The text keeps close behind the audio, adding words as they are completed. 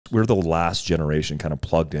we're the last generation kind of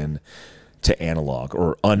plugged in to analog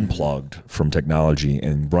or unplugged from technology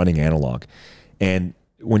and running analog. And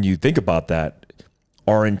when you think about that,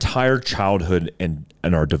 our entire childhood and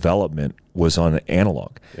our development was on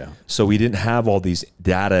analog. Yeah. So we didn't have all these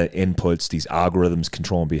data inputs, these algorithms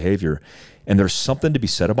controlling behavior. And there's something to be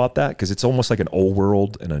said about that, because it's almost like an old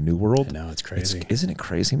world and a new world. I know, it's crazy. Isn't it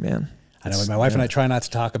crazy, man? I know. My wife and I try not to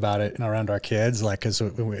talk about it around our kids, like, because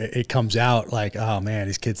it comes out like, oh man,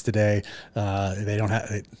 these kids today, they don't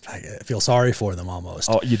have. I feel sorry for them almost.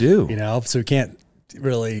 Oh, you do. You know, so we can't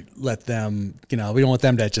really let them. You know, we don't want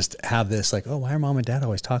them to just have this like, oh, why are mom and dad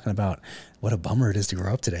always talking about what a bummer it is to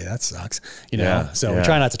grow up today? That sucks. You know, Yeah, so yeah. we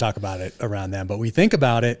try not to talk about it around them, but we think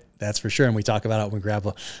about it. That's for sure. And we talk about it when we grab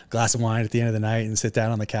a glass of wine at the end of the night and sit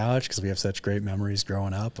down on the couch, because we have such great memories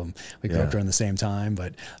growing up. We grew up during the same time.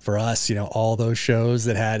 But for us, you know, all those shows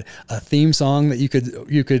that had a theme song that you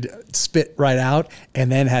could spit right out,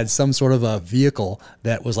 and then had some sort of a vehicle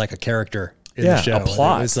that was like a character in the show. A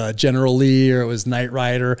plot. It was General Lee, or it was Knight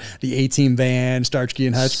Rider, the A-Team band, Starsky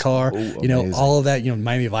and Hutch car, you know, amazing. all of that, you know,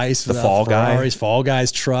 Miami Vice, The Fall Guy. Fall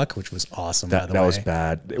Guy's truck, which was awesome. That was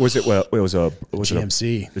bad. Was it? Well, it was a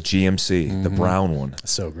GMC. The GMC, the brown one.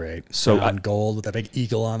 So great. So brown gold with that big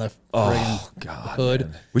eagle on the hood.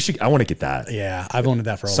 Man. We should. I want to get that. Yeah, I've wanted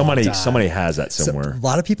that for a long time. Somebody has that somewhere. So, a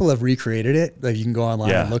lot of people have recreated it. Like, you can go online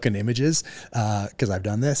Yeah. and look at images, because I've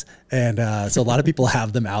done this, and so a lot of people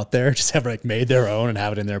have them out there, just have like made their own and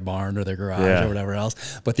have it in their barn or their garage or whatever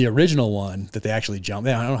else. But the original one that they actually jumped,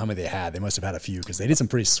 I don't know how many they had. They must have had a few, because they did some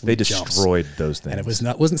pretty sweet jumps. They destroyed those things, And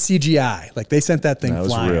it wasn't CGI. Like, they sent that thing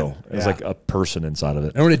flying. It was real. It was like a person inside of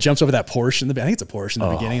it. Remember when it jumps over that Porsche in the? I think it's a Porsche in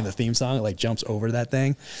the beginning of the theme song. It like jumps over that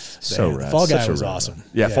thing. So the rad. Fall Guy Such a was rad awesome. one.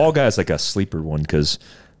 Yeah, Fall Guy is like a sleeper one, because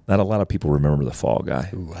not a lot of people remember the Fall Guy.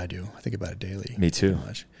 Ooh, I do. I think about it daily. Me too.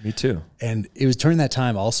 Me too. And it was during that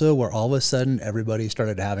time also where all of a sudden everybody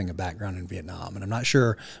started having a background in Vietnam. And I'm not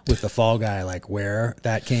sure with the Fall Guy, like where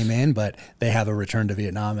that came in, but they have a Return to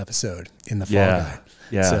Vietnam episode in the Fall Guy.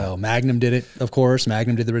 Yeah. So Magnum did it, of course.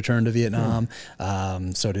 Magnum did the Return to Vietnam.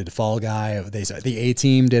 So did the Fall Guy. The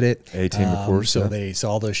A-Team did it. A-Team, of course. So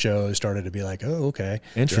all those shows started to be like, oh, okay.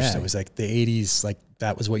 Interesting. Yeah, it was like the 80s, like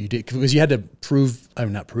that was what you did, because you had to prove, I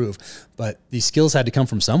mean, not prove, but these skills had to come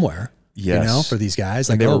from somewhere. Yes. You know, for these guys,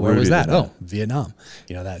 And like, they oh, were where was rooted that? in that. Oh, Vietnam.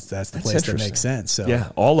 You know, that's the place that makes sense. So yeah,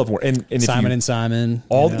 all of them. And if Simon and Simon,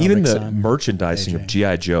 even Rick the Simon, merchandising AJ. of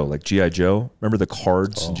G.I. Joe, like G.I. Joe. Remember the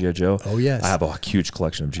cards in G.I. Joe? Oh, yes. I have a huge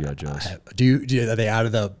collection of G.I. Joes. Are they out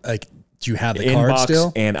of the, like, do you have the In cards box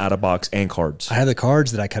still? and out of box and cards. I have the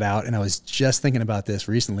cards that I cut out, and I was just thinking about this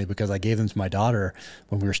recently, because I gave them to my daughter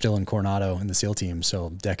when we were still in Coronado in the SEAL team, so a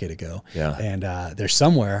decade ago. Yeah. And they're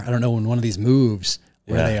somewhere. I don't know when one of these moves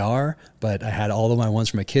where they are, but I had all of my ones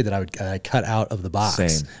from a kid that I cut out of the box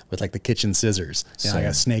with like the kitchen scissors. You know, I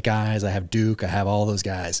got Snake Eyes, I have Duke, I have all those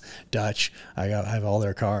guys. Dutch, I have all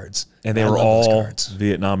their cards. And they were all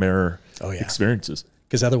Vietnam era experiences.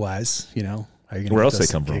 Because otherwise, you know, how are you going to where else they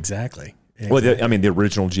come from? Exactly. Well, I mean, the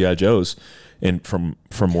original G.I. Joes from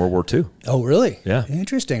World War II. Oh, really? Yeah.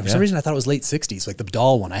 Interesting. For some reason, I thought it was late 60s, like the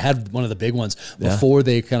doll one. I had one of the big ones before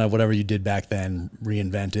they kind of, whatever you did back then,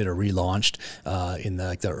 reinvented or relaunched in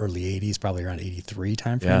the early 80s, probably around 83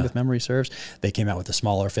 timeframe, if memory serves. They came out with the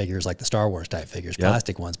smaller figures, like the Star Wars type figures,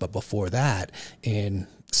 plastic ones. But before that, in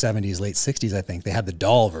 70s, late 60s, I think, they had the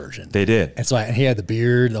doll version. They did. And so he had the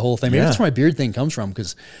beard, the whole thing. Maybe that's where my beard thing comes from,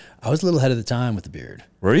 because I was a little ahead of the time with the beard.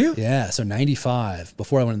 Were you? Yeah. So 95,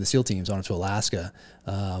 before I went to the SEAL teams, I went to Alaska,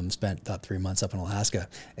 spent about 3 months up in Alaska,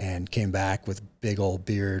 and came back with big old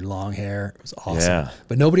beard, long hair. It was awesome. Yeah.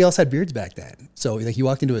 But nobody else had beards back then. So like, you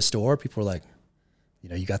walked into a store, people were like, you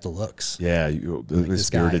know, you got the looks. Yeah, this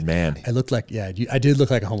bearded man. I looked like, I did look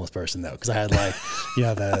like a homeless person though, because I had like, you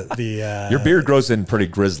know, your beard grows in pretty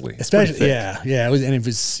grizzly, especially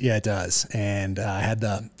it does. And I had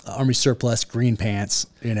the Army surplus green pants,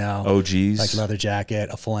 you know, OGs, like leather jacket,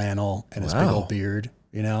 a flannel, and this big old beard,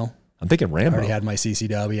 you know. I'm thinking Rambo. I already had my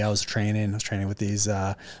CCW. I was training with these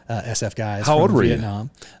SF guys. How old were Vietnam.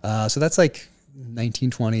 So that's like 19,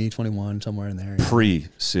 20, 21, somewhere in there.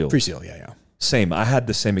 Pre-SEAL. Pre-SEAL, yeah. Same. I had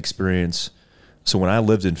the same experience. So when I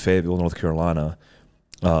lived in Fayetteville, North Carolina,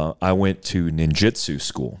 I went to ninjutsu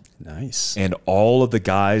school. Nice. And all of the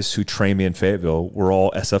guys who trained me in Fayetteville were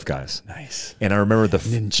all SF guys. Nice. And I remember the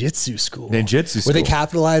ninjutsu school. Ninjutsu school. Were they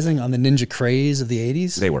capitalizing on the ninja craze of the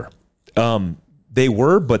 80s? They were. They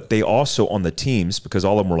were, but they also on the teams, because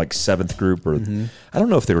all of them were like 7th group, or I don't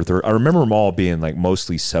know if they were 3rd. I remember them all being like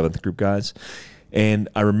mostly 7th group guys. And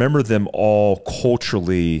I remember them all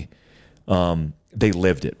culturally they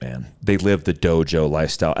lived it, man. They lived the dojo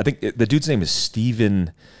lifestyle. I think the dude's name is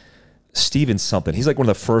Steven something. He's like one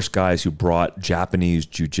of the first guys who brought Japanese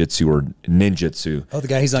jiu-jitsu or ninjutsu. Oh, the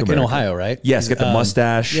guy he's like in Ohio, right? Yes, got the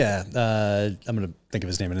mustache. Yeah. I'm going to think of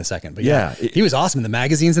his name in a second. But yeah, he was awesome in the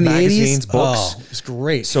magazines in the 80s. Books. Oh, it was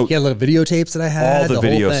great. So he had little videotapes that I had. All the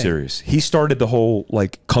video series. He started the whole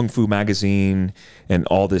like Kung Fu magazine and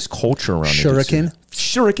all this culture around Shuriken.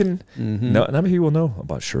 Shuriken. No, not many people know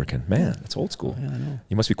about Shuriken. Man, that's old school. Yeah, I know.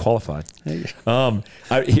 You must be qualified. Here's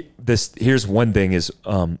one thing is,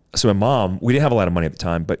 so my mom, we didn't have a lot of money at the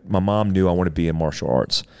time, but my mom knew I wanted to be in martial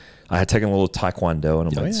arts. I had taken a little taekwondo, and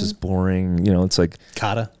I'm like, this is boring. You know, it's like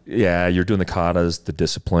kata. Yeah, you're doing the katas, the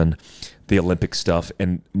discipline, the Olympic stuff.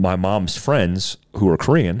 And my mom's friends, who were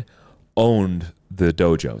Korean, owned the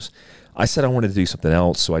dojos. I said I wanted to do something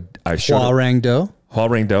else, so I showed Hwarangdo.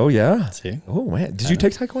 Hwarangdo, yeah. See? Oh man, did you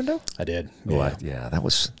take taekwondo? I did. Yeah, yeah, that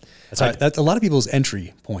was. That's a lot of people's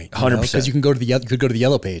entry point. 100%. Because you can go to the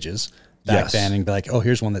yellow pages back then and be like, oh,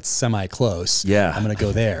 here's one that's semi close. Yeah, I'm gonna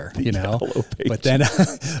go there. You know, but then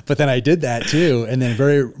I did that too, and then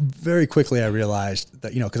very very quickly I realized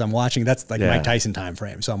that because I'm watching that's like Mike Tyson time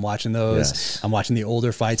frame, so I'm watching those. Yes. I'm watching the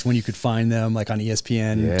older fights when you could find them, like on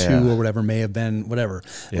ESPN 2 or whatever, may have been whatever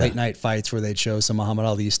late night fights where they'd show some Muhammad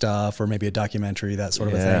Ali stuff or maybe a documentary, that sort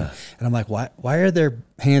of a thing. And I'm like, why are their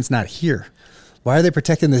hands not here? Why are they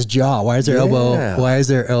protecting this jaw? Why is their elbow? Why is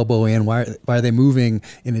their elbow in? Why are they moving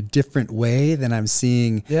in a different way than I'm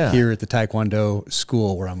seeing here at the Taekwondo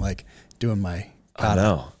school, where I'm like doing my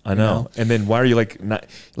kata? I know. And then why are you like not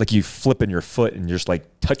like you flipping your foot and you're just like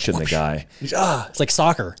touching the guy? It's like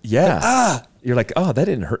soccer. Yeah. Like, you're like, oh, that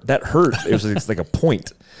didn't hurt. That hurt. It's like a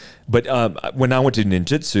point. But when I went to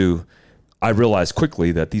ninjutsu, I realized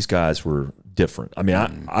quickly that these guys were different. I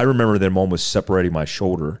mean, I remember them almost separating my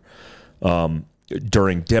shoulder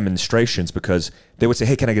during demonstrations, because they would say,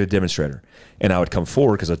 hey, can I get a demonstrator? And I would come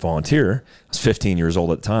forward because I'd volunteer. I was 15 years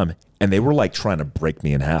old at the time. And they were like trying to break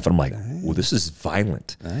me in half. And I'm like, well, this is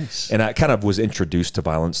violent. Nice. And I kind of was introduced to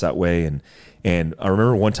violence that way. And I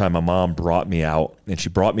remember one time my mom brought me out,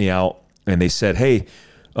 and they said, hey,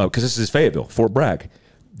 because this is Fayetteville, Fort Bragg.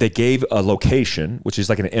 They gave a location, which is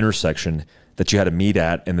like an intersection that you had to meet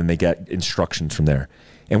at, and then they get instructions from there.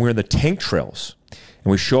 And we're in the tank trails. And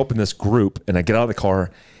we show up in this group, and I get out of the car,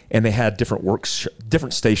 and they had different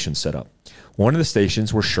stations set up. One of the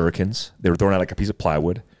stations were shurikens. They were throwing out like a piece of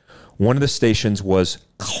plywood. One of the stations was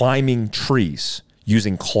climbing trees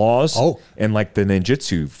using claws and like the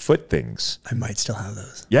ninjutsu foot things. I might still have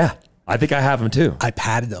those. Yeah, I think I have them too. I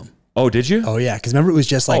padded them. Oh, did you? Oh, yeah, because remember it was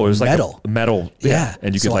just like metal. Like metal, yeah.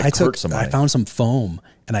 And you could like hurt somebody. I found some foam,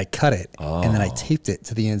 and I cut it, and then I taped it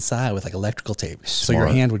to the inside with like electrical tape. So your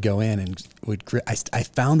hand would go in and would grip. I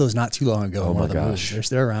found those not too long ago. Oh my gosh.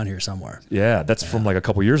 They're around here somewhere. Yeah, that's from like a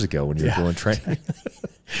couple years ago when you were doing training.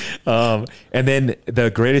 And then the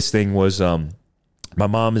greatest thing was my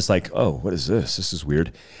mom is like, oh, what is this? This is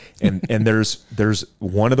weird. And there's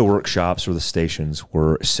one of the workshops or the stations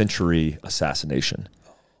were century assassination.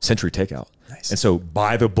 Century takeout. Nice. And so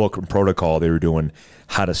by the book and protocol, they were doing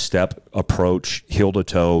how to step, approach, heel to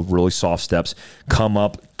toe, really soft steps, come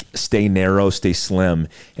up, stay narrow, stay slim,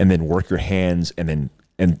 and then work your hands, and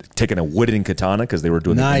taking a wooden katana, because they were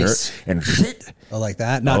doing the inner, and oh, like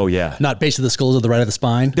that? Not base of the skull to the right of the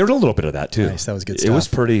spine? There was a little bit of that too. Nice, that was good stuff. It was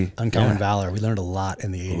pretty Uncommon Valor. We learned a lot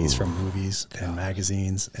in the 80s from movies and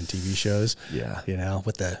magazines and TV shows. Yeah.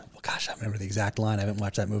 With the, gosh, I remember the exact line. I haven't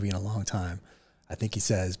watched that movie in a long time. I think he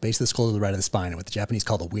says, base of the skull to the right of the spine, and what the Japanese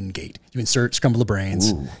call the wind gate. You insert, scramble the brains,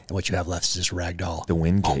 and what you have left is just ragdoll. The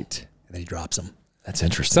wind gate. And then he drops them. That's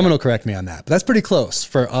interesting. Someone will correct me on that. But that's pretty close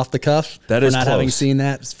for off the cuff. That is not close. Having seen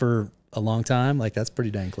that for a long time, like that's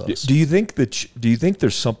pretty dang close. Do you think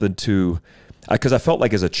there's something to, because I felt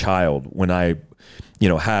like as a child when I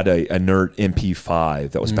had a inert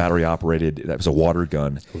MP5 that was battery operated, that was a water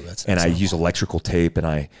gun, and I used electrical tape,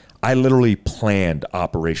 and I literally planned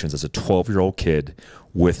operations as a 12-year-old kid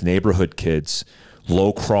with neighborhood kids,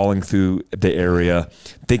 low crawling through the area,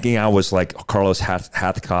 thinking I was like Carlos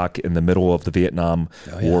Hathcock in the middle of the Vietnam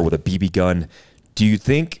War with a BB gun. Do you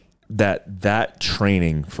think that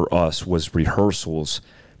training for us was rehearsals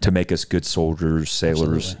to make us good soldiers,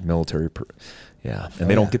 sailors, military? Yeah, and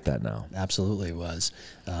they don't get that now. Absolutely, it was.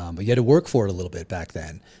 But you had to work for it a little bit back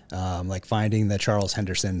then, like finding the Charles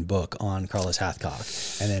Henderson book on Carlos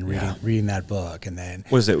Hathcock, and then reading that book, and then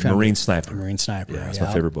what is it? Marine Sniper. Marine Sniper. Yeah, that's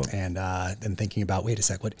my favorite book. And then thinking about, wait a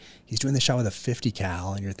sec, what he's doing this shot with a 50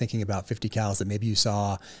 cal, and you're thinking about 50 cals that maybe you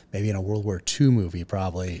saw maybe in a World War II movie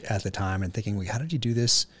probably at the time, and thinking, wait, how did you do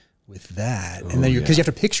this with that. And then because you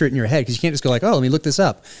have to picture it in your head, because you can't just go like, oh, let me look this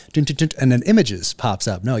up. And then images pops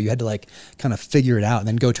up. No, you had to like kind of figure it out and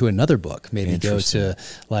then go to another book, maybe go to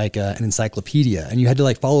like an encyclopedia. And you had to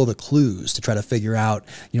like follow the clues to try to figure out,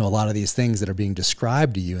 you know, a lot of these things that are being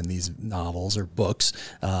described to you in these novels or books.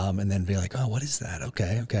 And then be like, oh, what is that?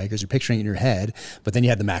 Okay. Because you're picturing it in your head. But then you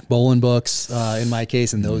had the Mac Bolan books in my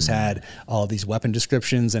case, and those had all of these weapon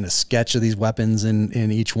descriptions and a sketch of these weapons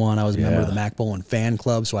in each one. I was a member of the Mac Bolan fan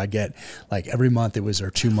club, so I'd get like every month it was,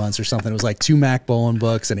 or 2 months or something, it was like 2 Mac Bolan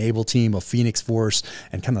books, an Able Team, a Phoenix Force,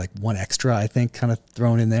 and kind of like one extra, I think, kind of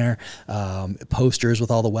thrown in there, posters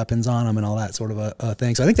with all the weapons on them and all that sort of a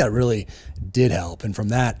thing. So I think that really did help. And from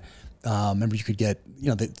that, remember you could get, you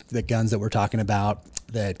know, the guns that we're talking about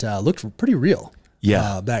that looked pretty real.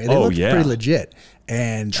 Yeah. They looked pretty legit.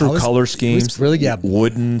 And true color schemes, really,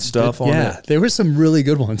 wooden stuff on it. Yeah, there were some really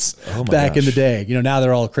good ones back in the day. You know, now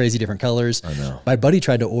they're all crazy different colors. I know. My buddy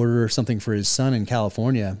tried to order something for his son in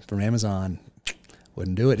California from Amazon.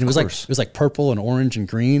 Wouldn't do it. And it was like purple and orange and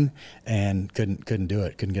green, and couldn't do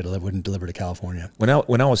it. Wouldn't deliver to California. When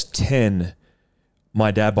I was 10,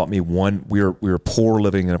 my dad bought me one. We were poor,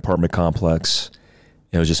 living in an apartment complex.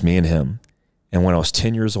 It was just me and him. And when I was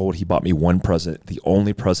 10 years old, he bought me one present, the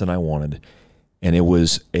only present I wanted. And it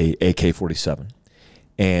was a AK-47.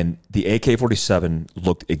 And the AK-47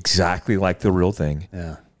 looked exactly like the real thing.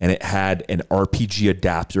 Yeah. And it had an RPG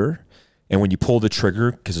adapter. And when you pulled the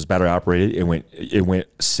trigger, because it's battery operated, it went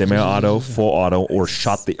semi-auto, full auto, or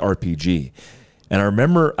shot the RPG. And I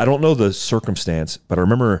remember, I don't know the circumstance, but I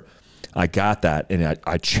remember I got that and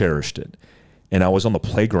I cherished it. And I was on the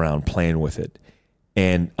playground playing with it.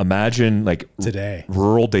 And imagine like today,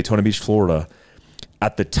 rural Daytona Beach, Florida.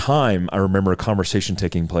 At the time, I remember a conversation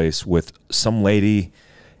taking place with some lady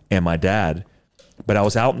and my dad, but I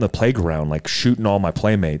was out in the playground, like shooting all my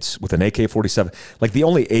playmates with an AK-47, like the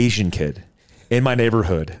only Asian kid in my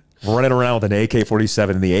neighborhood running around with an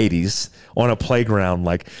AK-47 in the 80s on a playground,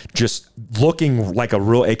 like just looking like a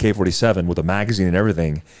real AK-47 with a magazine and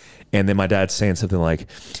everything. And then my dad saying something like,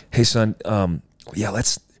 hey son,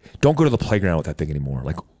 don't go to the playground with that thing anymore.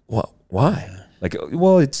 Like, what? Why? Like,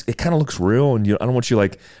 well, it kind of looks real, and I don't want you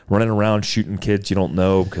like running around shooting kids you don't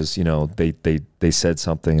know because, you know, they said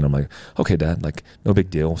something, and I'm like, okay, Dad, like no big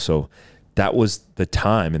deal. So that was the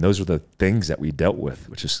time, and those were the things that we dealt with,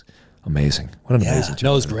 which is amazing. What an amazing time.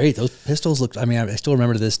 No, it was great. Those pistols looked, I mean, I still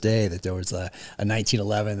remember to this day that there was a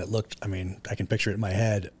 1911 that looked, I mean, I can picture it in my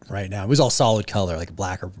head right now. It was all solid color, like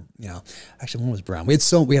black or, you know, actually one was brown. We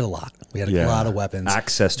had a lot. We had a lot of weapons.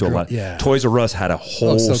 Access to a lot. Yeah. Toys R Us had a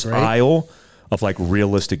whole aisle of like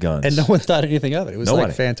realistic guns. And no one thought anything of it. It was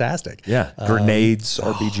like fantastic. Yeah. Grenades,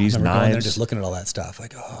 RPGs, knives. Going there just looking at all that stuff.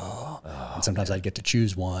 Like, and sometimes I'd get to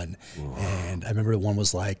choose one. And I remember one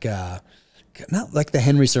was like, not like the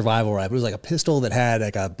Henry survival rifle. It was like a pistol that had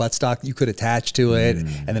like a buttstock you could attach to it,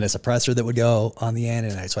 and then a suppressor that would go on the end.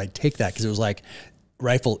 And so I'd take that because it was like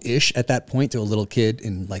rifle-ish at that point to a little kid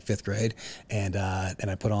in like 5th grade. And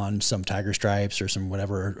I put on some tiger stripes or some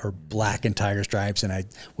whatever, or black and tiger stripes, and I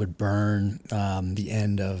would burn the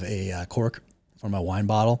end of a cork from my wine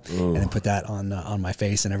bottle, and then put that on my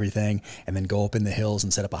face and everything, and then go up in the hills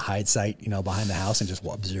and set up a hide site, you know, behind the house and just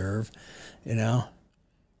observe, you know.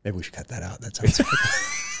 Maybe we should cut that out. That sounds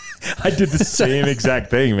I did the same exact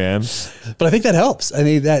thing, man. But I think that helps. I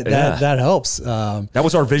mean, that helps. That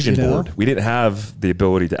was our vision board. We didn't have the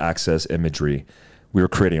ability to access imagery. We were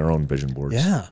creating our own vision boards. Yeah.